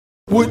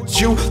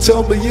Would you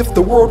tell me if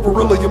the world were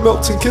really a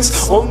melting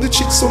kiss on the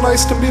cheek so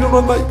nice to meet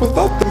on a night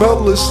without the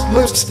mellish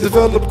lips?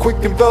 Develop quick,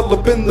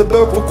 envelop in the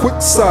bevel,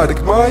 quick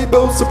siding. My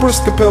bells are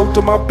brisk, compelled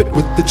to mop it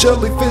with the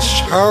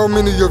jellyfish. How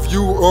many of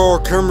you all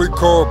can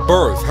recall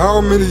birth? How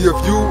many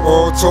of you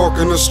all talk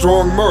in a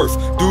strong mirth?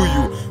 Do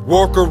you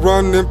walk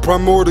around in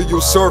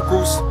primordial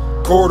circles?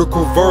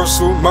 Cortical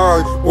versal,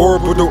 my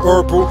orbital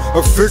herbal,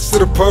 affixed to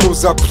the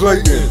puddles I play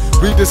in,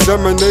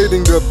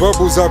 redisseminating the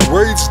bubbles I've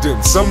waged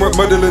in, somewhat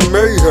muddling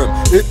mayhem.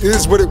 It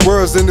is what it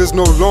was and is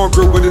no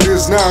longer what it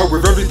is now.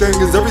 If everything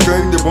is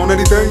everything, you want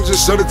anything,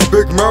 just shut its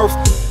big mouth.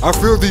 I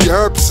feel the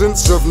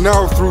absence of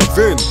now through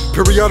then,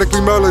 periodically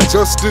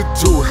maladjusted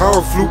to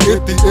how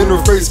fluid the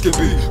interface can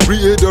be,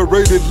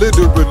 reiterated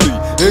literally.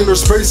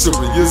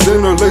 Interspacery is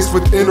interlaced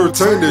with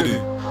eternity.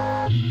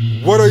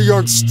 What a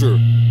youngster.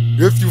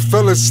 If you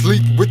fell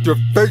asleep with your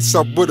face,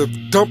 I would've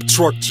dump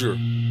trucked you.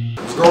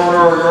 What's going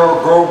on,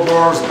 y'all? Gold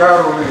Bars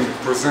Battle League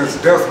presents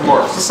Death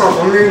March. What's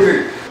up,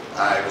 Lily?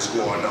 Alright, what's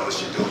going on?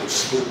 It's your dude,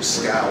 Scoop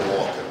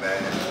Skywalker,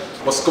 man.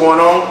 What's going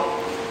on?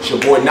 It's your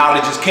boy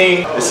Knowledge is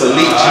King. It's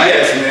Elite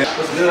GS, man.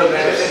 What's good,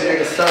 man? This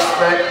nigga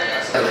Suspect.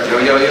 Yo,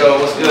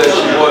 what's good? It's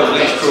your boy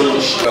Bleach Crew.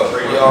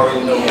 You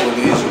already know who it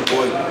is. Your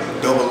boy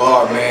Double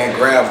R, man.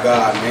 Grab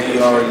God, man.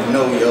 You already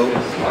know, yo.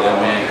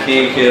 Yeah, man.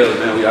 King Kills,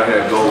 man. We out here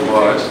at Gold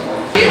Bars.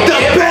 The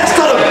best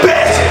of the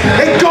best!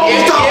 It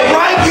goes down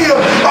right here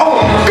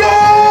on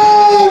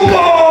Gold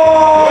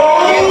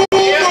Bars!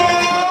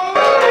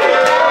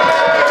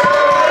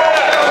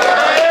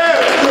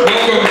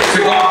 Welcome to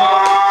Gold Bars.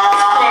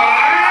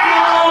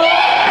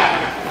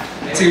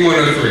 Team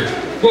 103.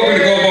 Welcome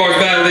to Gold Bars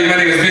Battle League. My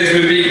name is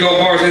Benjamin B.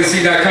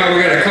 GoldBarsNC.com.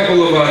 We got a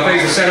couple of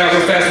things to shout out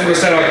real fast. We're going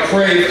to shout out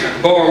Crave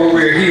Bar where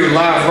we're here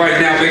live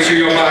right now. Make sure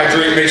y'all buy a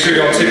drink. Make sure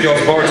y'all tip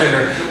y'all's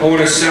bartender. I want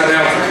to shout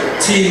out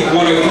Team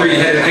 103.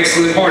 Had an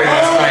excellent party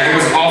last night. It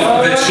was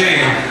off the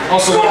chain.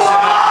 Also want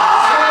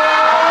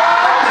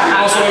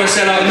to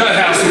shout out Nut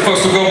House who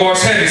folks will Go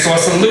Bars Heavy, so I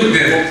salute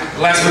them.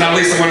 Last but not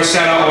least, I want to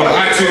shout out on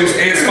iTunes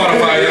and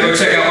Spotify. You go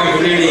check out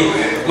Uncle Nini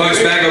Lunch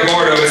Bag of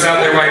Bardo. It's out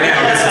there right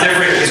now. It's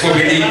different. It's what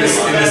we need in this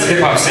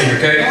hip hop scene,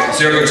 okay?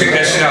 So y'all go check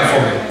that shit out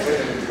for me.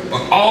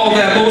 With all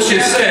that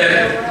bullshit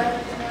said,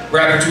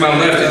 rapper to my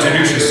left,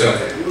 introduce yourself.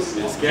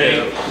 It's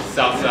Gang,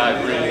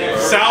 Southside Green.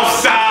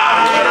 Southside,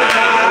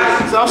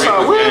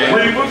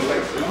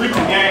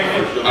 Reaper Gang.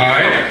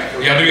 Alright,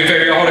 y'all do me a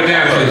favor, y'all hold it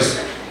down, please.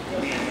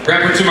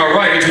 Rapper to my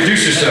right,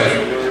 introduce yourself.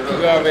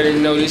 You already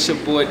know this your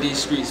boy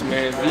D.Streets,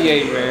 man.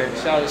 VA, man.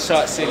 Shout out to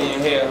Shot City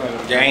and here.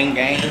 Gang.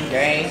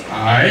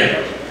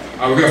 Alright.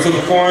 We're gonna flip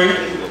a coin.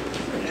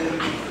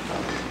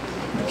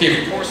 Keep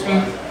it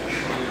horseman.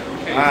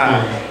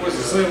 What's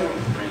the silver?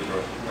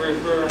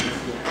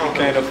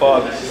 Okay, the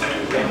father.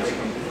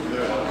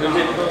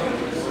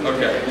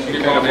 Okay, you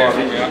can call that for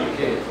me.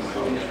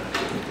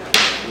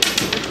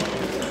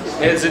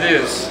 Heads it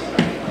is.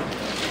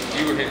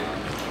 You were hit.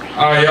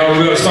 Alright, y'all,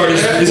 we're gonna start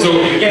this.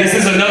 This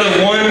is another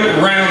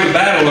one-round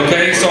battle,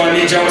 okay? So I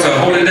need y'all to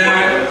hold it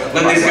down.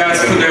 Let these guys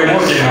put their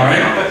work in,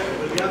 alright?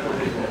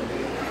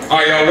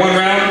 Alright, y'all, one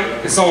round.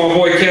 It's on my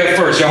boy Kev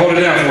first. Y'all hold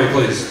it down for me,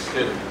 please.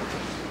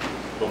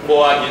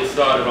 Before I get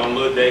started on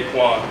Lil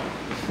Daquan,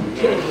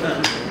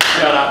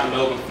 shout out to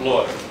Melbourne,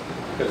 Florida,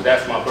 because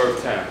that's my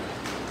birth town.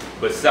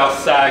 But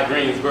Southside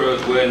Greensboro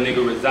is where a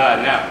nigga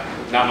reside now.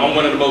 Now, I'm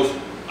one of the most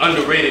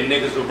underrated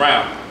niggas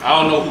around.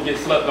 I don't know who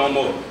gets slept on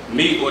more,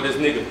 me or this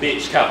nigga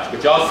bitch couch.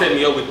 But y'all set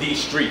me up with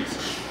D.Streets.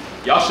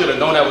 Y'all should have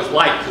known that was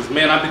light, because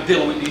man, I've been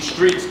dealing with these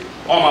streets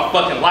all my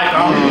fucking life.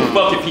 I don't give a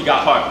fuck if he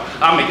got heart.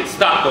 I'll make it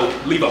stop though,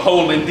 leave a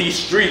hole in these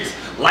streets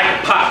like a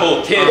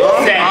pothole. Kev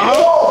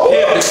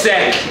the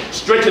Savage,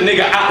 stretch a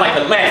nigga out like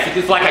elastic.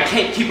 It's like I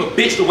can't keep a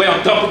bitch the way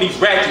I'm dumping these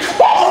ratchets.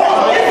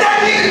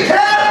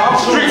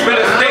 Streets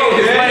better stay in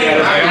his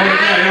lane.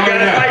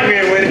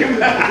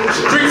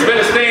 Streets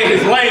better stay in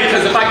his lane,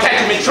 because if I catch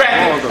him in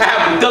traffic, I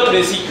have him ducking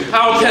his heat.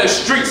 I don't care,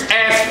 streets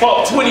ass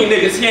fuck 20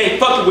 niggas, he ain't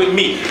fucking with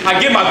me.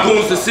 I give my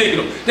goons the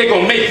signal, they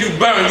gon' make you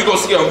burn. You gon'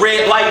 see a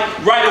red light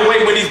right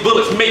away when these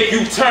bullets make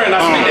you turn.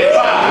 I spit that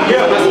fire,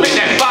 I spit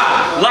that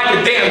fire like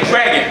a damn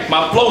dragon.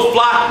 My flow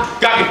fly,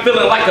 got me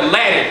feeling like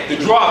Aladdin. The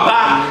draw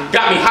by,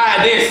 got me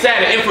higher than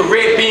Saturn.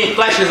 Infrared beam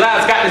flashes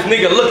eyes, got this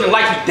nigga looking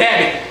like he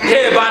dabbing.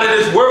 Head out of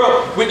this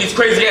world with these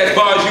crazy ass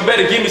bars. You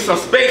better give me some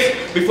space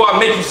before I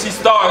make you see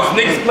stars.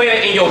 Niggas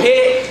playing in your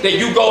head that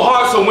you go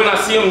hard, so when I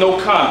see them, no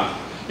comment.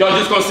 Y'all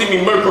just gonna see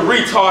me murder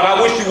retard. I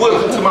wish you would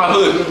come to my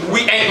hood.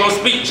 We ain't gonna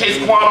speak, chase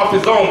Quan off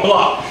his own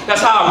block. That's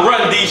how I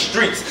run these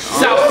streets.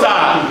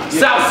 Southside.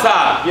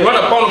 Run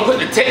up on him, put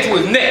the tech to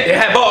his neck. They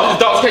have all his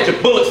dogs catching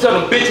bullets, tell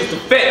them bitches to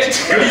fetch.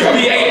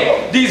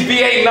 These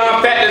VA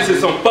non-factors is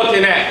some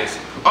fucking actors.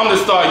 I'm the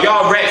star,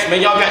 y'all rats,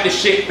 man, y'all got this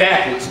shit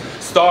backwards.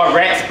 Star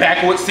rats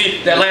backwards.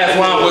 See, that last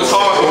line was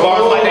hard. The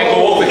bars like that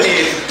go over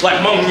heads,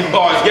 like monkey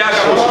bars. Yeah, I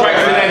got more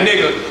strikes than that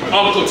nigga.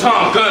 Uncle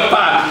Tom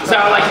gunfire.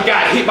 Sound like he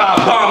got got hit by a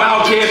bomb. I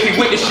don't care if he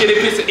with the shit,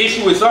 if it's an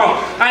issue, it's on.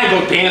 I ain't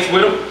gonna dance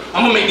with him.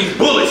 I'm gonna make these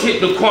bullets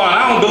hit the Quan.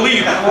 I don't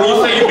believe when you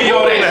say you be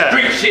all that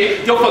street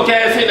shit. Your fuck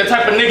ass hit the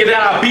type of nigga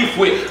that I beef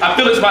with. I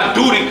feel it's my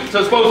duty,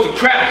 so it's supposed to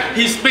crap.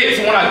 He spits,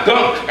 and when I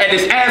dunk at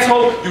this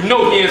asshole, you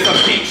know he in some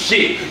deep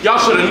shit. Y'all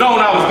should have known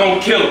I was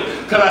gonna kill him.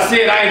 Cause I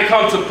said I ain't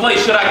come to play.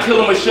 Should I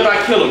kill him or should I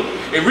kill him?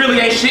 It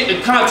really ain't shit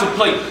to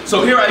contemplate.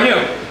 So here I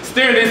am,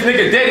 staring this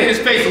nigga dead in his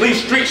face,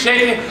 D.Streets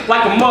shaking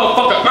like a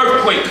motherfucking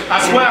earthquake. I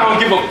swear I don't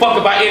give a fuck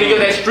about any of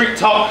that street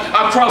talk.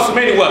 I cross him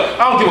anywhere.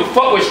 I don't give a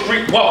fuck with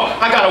street walk.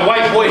 I got a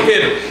white boy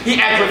hitter. He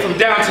acting from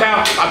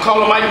downtown. I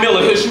call him Mike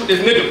Miller. He'll shoot this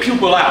nigga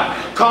pupil out.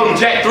 Call him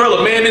Jack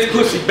Thriller. Man, this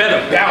pussy better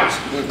bounce.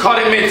 Call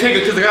that man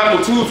Tigger because I got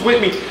no tools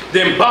with me.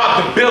 Then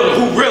Bob the Builder.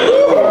 Who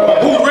realer?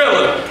 Who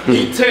realer?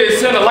 He to his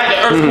center like the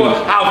earthquake.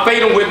 I'll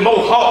fade him with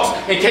more hawks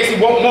in case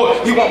he want more.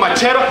 He want my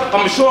cheddar.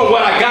 I'ma show him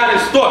what I got in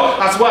store.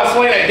 I swear I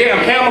slang that damn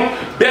hammer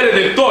better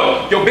than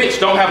thought. Your bitch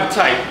don't have a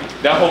type.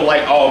 That hoe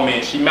like all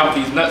men. She mouth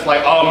these nuts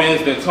like all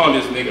men's, then tongue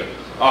this nigga.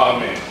 Oh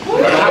man.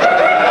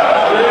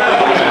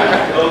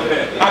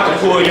 I can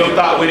pull your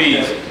thought with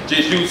ease.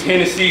 Just use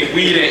Hennessy,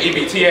 weed, and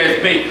EBT ass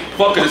bait.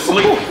 Fuck her to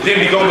sleep, then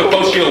be gone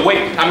before she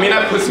awake. I mean,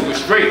 that pussy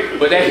was straight,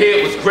 but that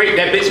head was great.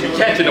 That bitch be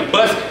catching the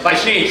bus like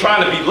she ain't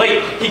trying to be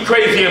late. He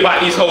crazy about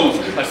these hoes,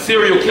 a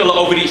serial killer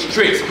over these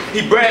tricks.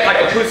 He brag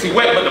like a pussy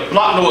wet, but the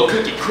block know a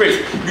cookie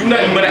crisp. You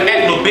nothing but an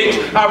act little bitch.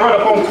 I run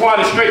up on Quan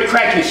and straight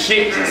crack his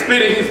shit.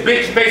 Spit in his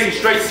bitch face and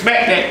straight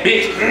smack that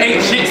bitch. Ain't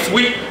shit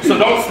sweet, so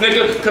don't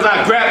snicker, cause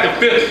I grab the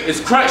fifth.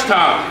 It's crunch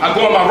time. I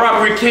go on my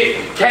robbery kick.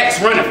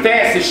 Cats running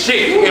fast as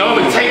shit. And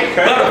I'ma take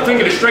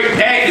Butterfinger to straight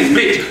bag this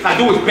bitch. I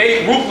do is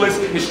bait ruthless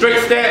and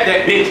straight stab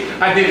that bitch.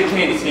 I did a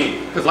candy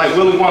scheme. Cause like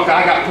Willy Wonka,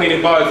 I got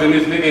plenty bars and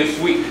this nigga is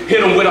sweet.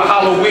 Hit him with a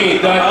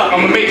Halloween done.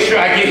 I'ma make sure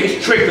I get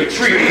his trick or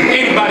treat.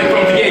 Anybody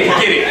from VA can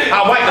get it.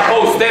 I wipe the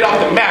whole state off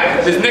the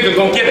map. This nigga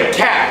gon' get a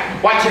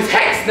cap. Watch his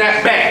hat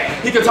snap back.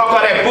 He can talk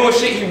all that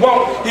bullshit he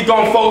won't. He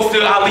gon' fold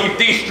still. I leave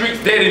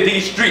D.Streets dead in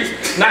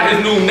D.Streets. Not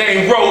his new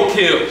name,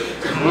 Roadkill.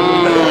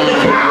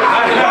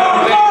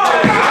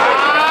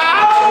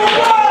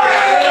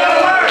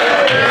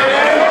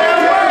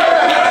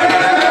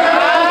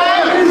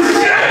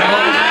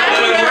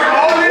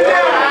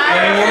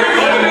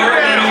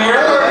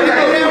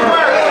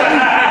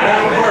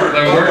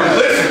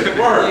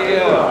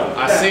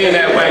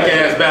 That whack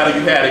ass battle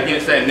you had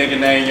against that nigga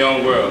named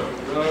Young World.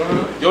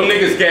 Your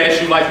niggas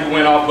gassed you like you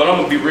went off, but I'm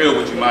gonna be real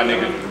with you, my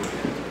nigga.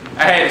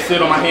 I had to sit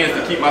on my hands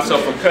to keep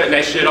myself from cutting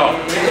that shit off.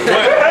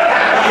 But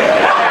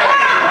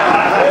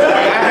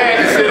I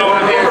had to sit on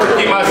my hands to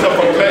keep myself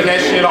from cutting that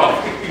shit off.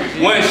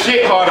 One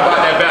shit hard about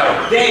that battle.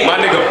 My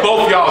nigga,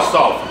 both y'all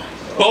soft.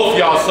 Both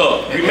y'all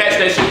suck. We matched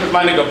that shit because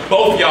my nigga,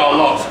 both y'all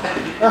lost.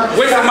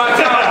 Wasting my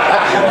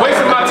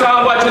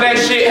time watching that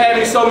shit had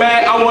me so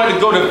mad. I wanted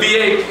to go to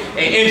VA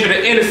and injure the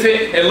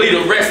innocent and leave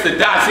the rest to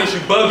die. Since you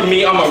bugged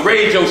me, I'ma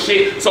raid your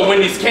shit. So when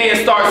these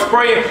cans start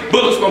spraying,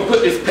 bullets gonna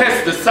put this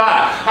pest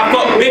aside. I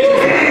fuck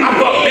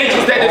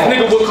bitches that this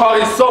nigga would call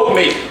his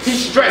soulmate. He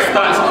stress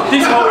thoughts.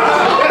 These hoes.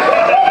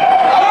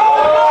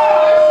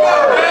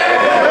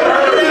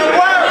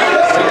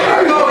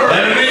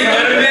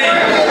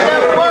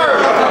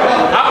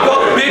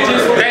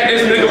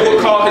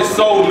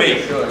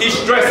 He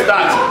stressed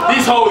out.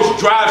 These hoes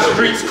drive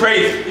streets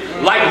crazy,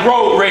 like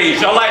road rage.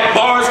 Y'all like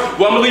bars?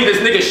 Well, I'ma leave this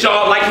nigga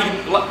short like a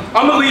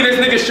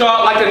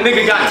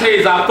nigga got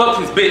tased. I fucked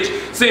his bitch,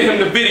 send him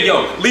the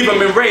video, leave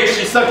him enraged.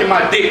 She sucking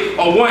my dick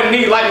on one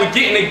knee like we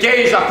getting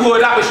engaged. I pull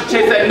it out, but she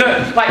chase that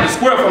nut like the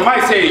squirrel from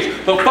Ice Age.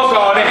 But fuck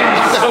all that.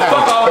 But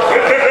fuck all.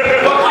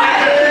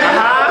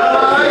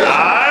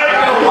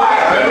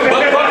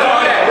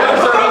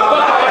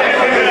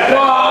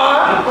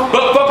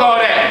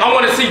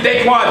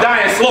 Daquan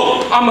dying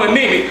slow. I'm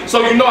anemic,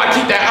 so you know I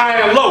keep that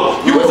iron low.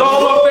 You was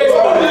all on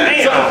Facebook.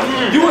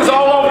 You was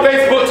all on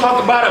Facebook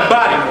talking about a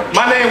body.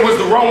 My name was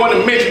the wrong one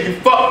to mention. You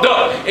fucked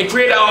up and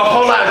created a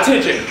whole lot of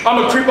tension.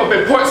 I'ma creep up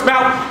in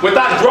Portsmouth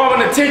without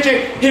drawing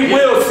attention. He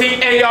will see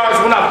ARs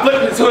when I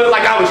flip into it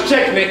like I was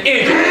checking the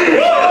engine.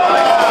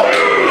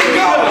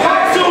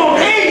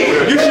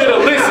 You should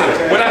have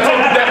listened when I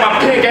told you that my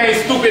pen game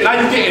stupid. Now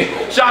you getting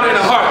shot in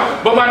the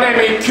heart, but my name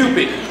ain't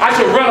Cupid. I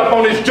should run up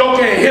on this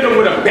joker and hit him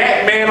with a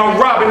Batman. I'm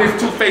robbing this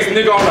two-faced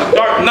nigga on a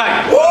dark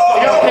night. So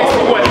y'all can't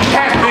see what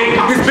happened.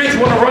 This bitch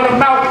wanna run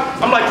him out.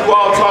 I'm like, you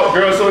all talk,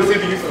 girl, so it's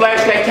either you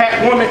flash that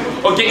cat woman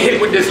or get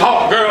hit with this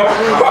hawk, girl.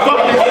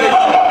 Fuck this nigga.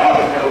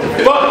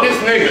 Fuck this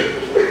nigga.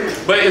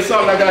 But it's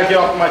something I gotta get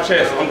off my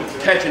chest. I'm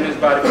catching this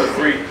body for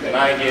free and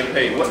I ain't getting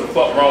paid. What the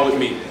fuck wrong with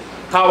me?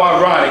 How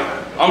ironic.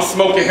 I'm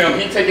smoking him.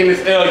 He taking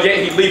this L, yet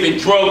he leaving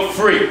drug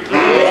free.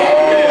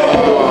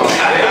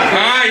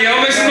 Alright,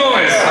 y'all make some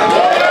noise.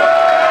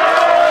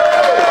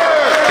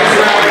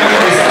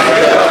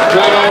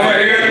 Going on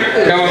right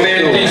here. Got my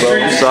man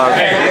D.Streets.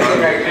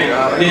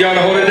 Need y'all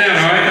to hold it down,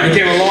 alright? You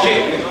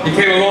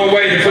came a long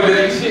way to put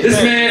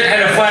this man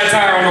had a flat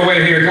tire on the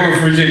way here coming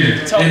from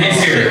Virginia. And he's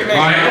here.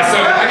 Alright? So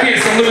I can't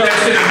salute that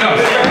shit enough.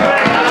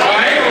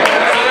 Alright?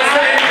 So let's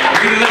say,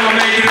 we can let my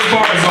man get his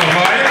bars off,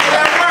 alright?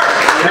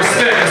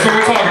 Respect. That's what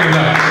we're talking about.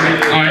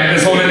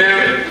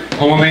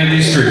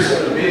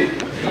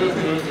 D.Streets.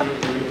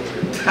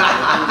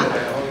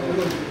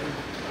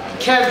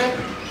 Kevin,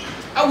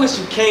 I wish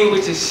you came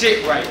with your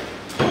shit right.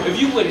 If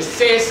you would have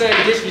said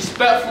something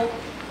disrespectful,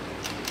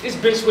 this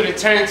bitch would have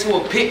turned into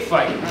a pit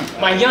fight.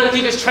 My young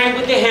niggas train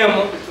with the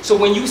hammer, so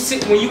when you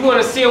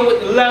want to see them with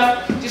the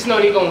left, just know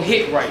they gonna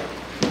hit right.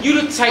 You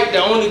the type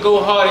that only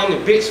go hard in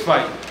the bitch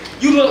fight.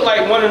 You look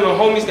like one of the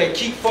homies that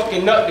keep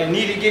fucking up that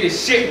need to get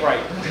his shit right.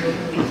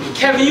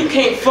 Kevin, you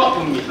can't fuck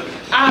with me.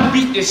 I'll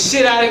beat the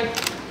shit out of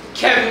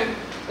Kevin.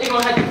 They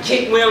gonna have to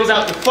kick Williams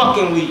out the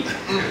fucking league.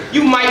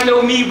 You might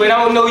know me, but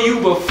I don't know you,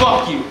 but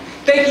fuck you.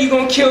 Think you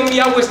gonna kill me?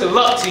 I wish the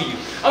luck to you.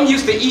 I'm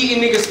used to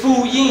eating niggas'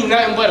 food, you ain't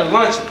nothing but a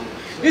lunchable.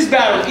 This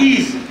battle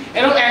easy,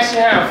 and I'm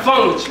actually having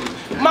fun with you.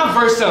 My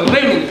verse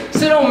unlimited,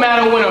 so it don't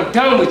matter when I'm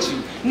done with you.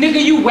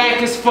 Nigga, you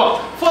whack as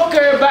fuck. Fuck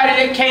everybody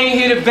that came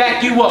here to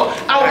back you up.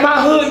 Out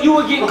my hood, you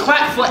would get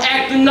clapped for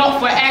acting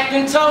up, for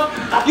acting tough.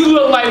 You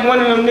look like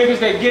one of them niggas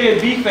that get in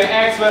beef and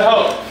ask for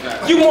help.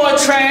 You more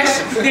trash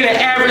than an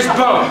average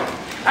bum.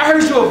 I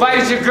heard you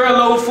invited your girl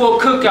over for a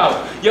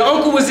cookout. Your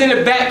uncle was in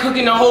the back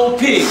cooking the whole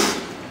pig.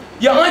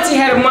 Your auntie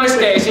had a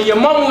mustache, and your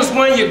mama was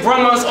wearing your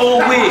grandma's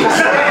old wigs.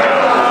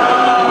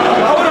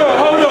 Hold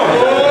on.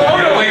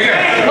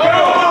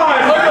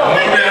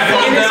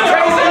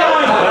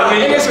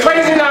 And it's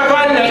crazy not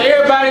running that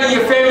everybody in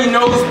your family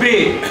knows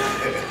big.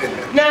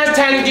 Now it's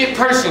time to get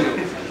personal.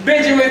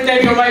 Benjamin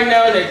thinking right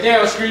now that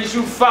D.Streets,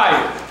 you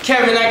fired.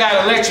 Kevin, I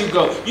gotta let you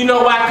go. You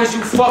know why? Cause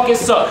you fucking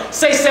suck.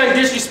 Say something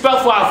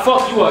disrespectful, I'll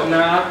fuck you up.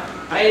 Nah,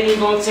 I ain't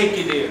even gonna take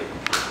you there.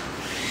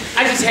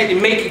 I just had to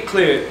make it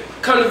clear.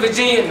 Come to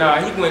Virginia? Nah,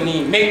 he wouldn't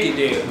even make it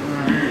there.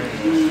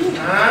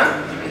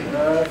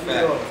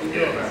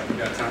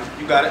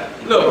 You got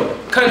it.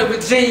 Look, come to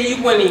Virginia,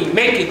 you wouldn't even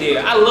make it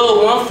there. I love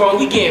where I'm from,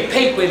 we getting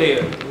paper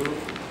there.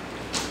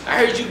 I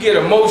heard you get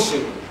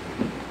emotional.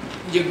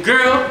 Your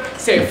girl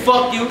said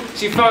fuck you,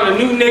 she found a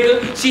new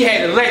nigga, she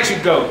had to let you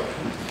go.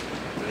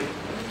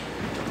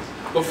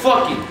 But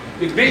fuck it,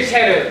 the bitch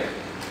had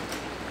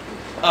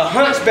a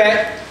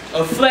hunchback,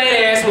 a flat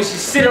ass when she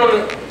sit on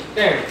the,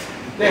 damn.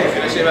 Come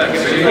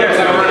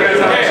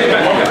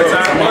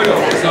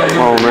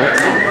on, man.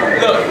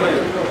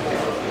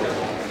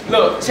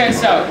 Look, check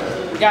this out.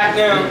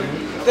 Goddamn,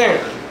 damn.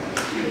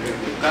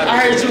 I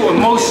heard you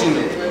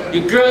emotional.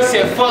 Your girl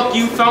said fuck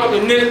you, found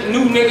the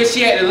new nigga,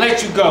 she had to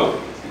let you go.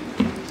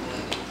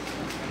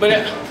 But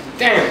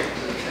damn,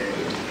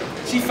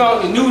 she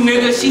found the new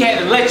nigga, she had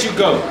to let you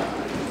go.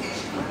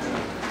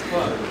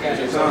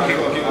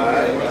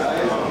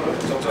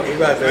 You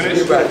got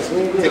this.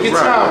 Take your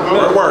time,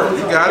 bro. Work.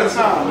 You got it.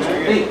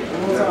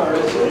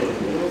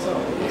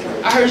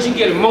 I heard you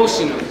get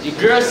emotional. Your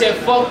girl said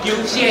fuck you,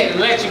 she had to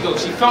let you go.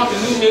 She found the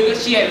new nigga,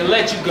 she had to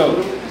let you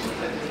go.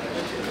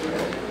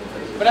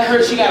 But I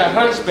heard she got a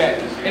hunchback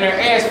and her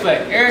ass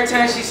flat. Every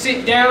time she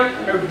sit down,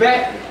 her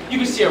back, you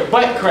can see her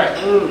butt crack.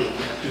 They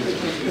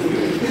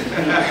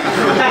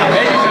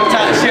just gonna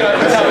talk shit on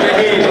the top of your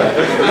head.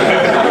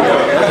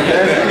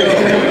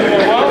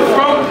 Where I'm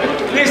from,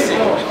 listen,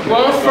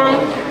 where I'm from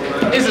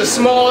is a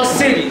small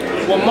city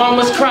where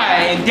mamas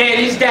cry and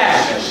daddies die.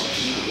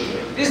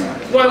 This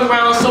one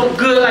round so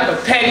good like a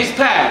Patty's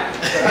pie.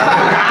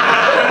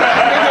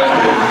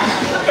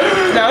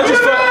 Now I'm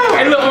just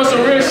hey, look, on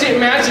some real shit,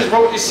 man. I just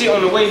wrote this shit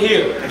on the way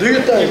here. Do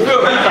your thing. You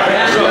feel me?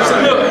 So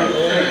look,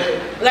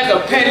 like a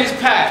Patty's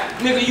pie.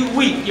 Nigga, you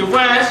weak. Your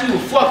rhymes, you a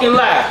fucking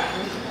lie.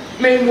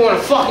 Made me wanna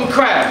fucking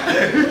cry.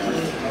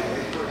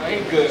 I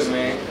ain't good,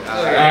 man.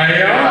 Alright,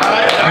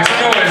 y'all. Make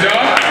some noise,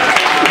 y'all.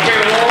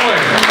 Take a long way.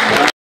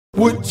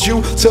 Would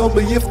you tell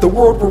me if the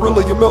world were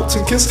really a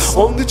melting kiss?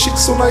 On the cheek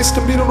so nice to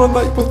meet on a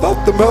night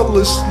without the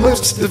malice.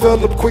 Lips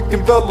develop quick,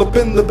 envelop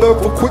in the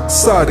bevel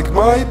quixotic.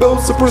 My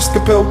bells are brisk,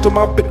 compelled to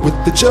mop it with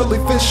the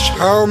jellyfish.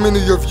 How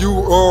many of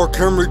you all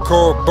can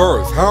recall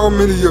birth? How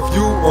many of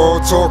you all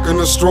talking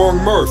a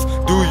strong mirth?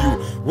 Do you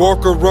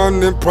walk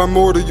around in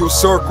primordial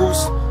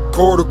circles?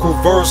 Cortical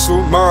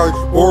versal, my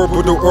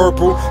orbital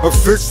herbal,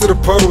 affixed to the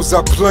puddles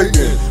I play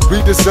in,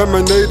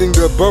 redisseminating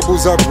the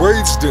bubbles I've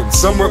waged in,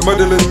 somewhat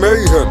muddling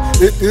mayhem.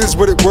 It is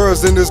what it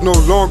was and is no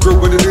longer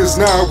what it is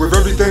now. If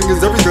everything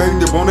is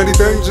everything, they want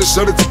anything, just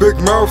shut its big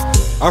mouth.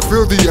 I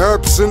feel the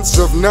absence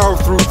of now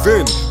through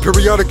then,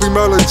 periodically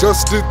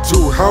maladjusted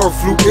to how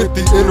fluid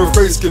the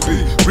interface can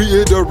be,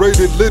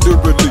 reiterated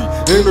literally.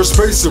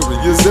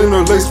 Interspacery is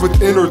interlaced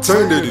with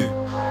entertainity.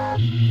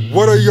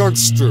 What a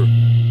youngster.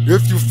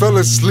 If you fell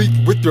asleep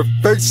with your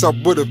face, I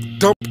would've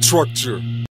dump trucked you.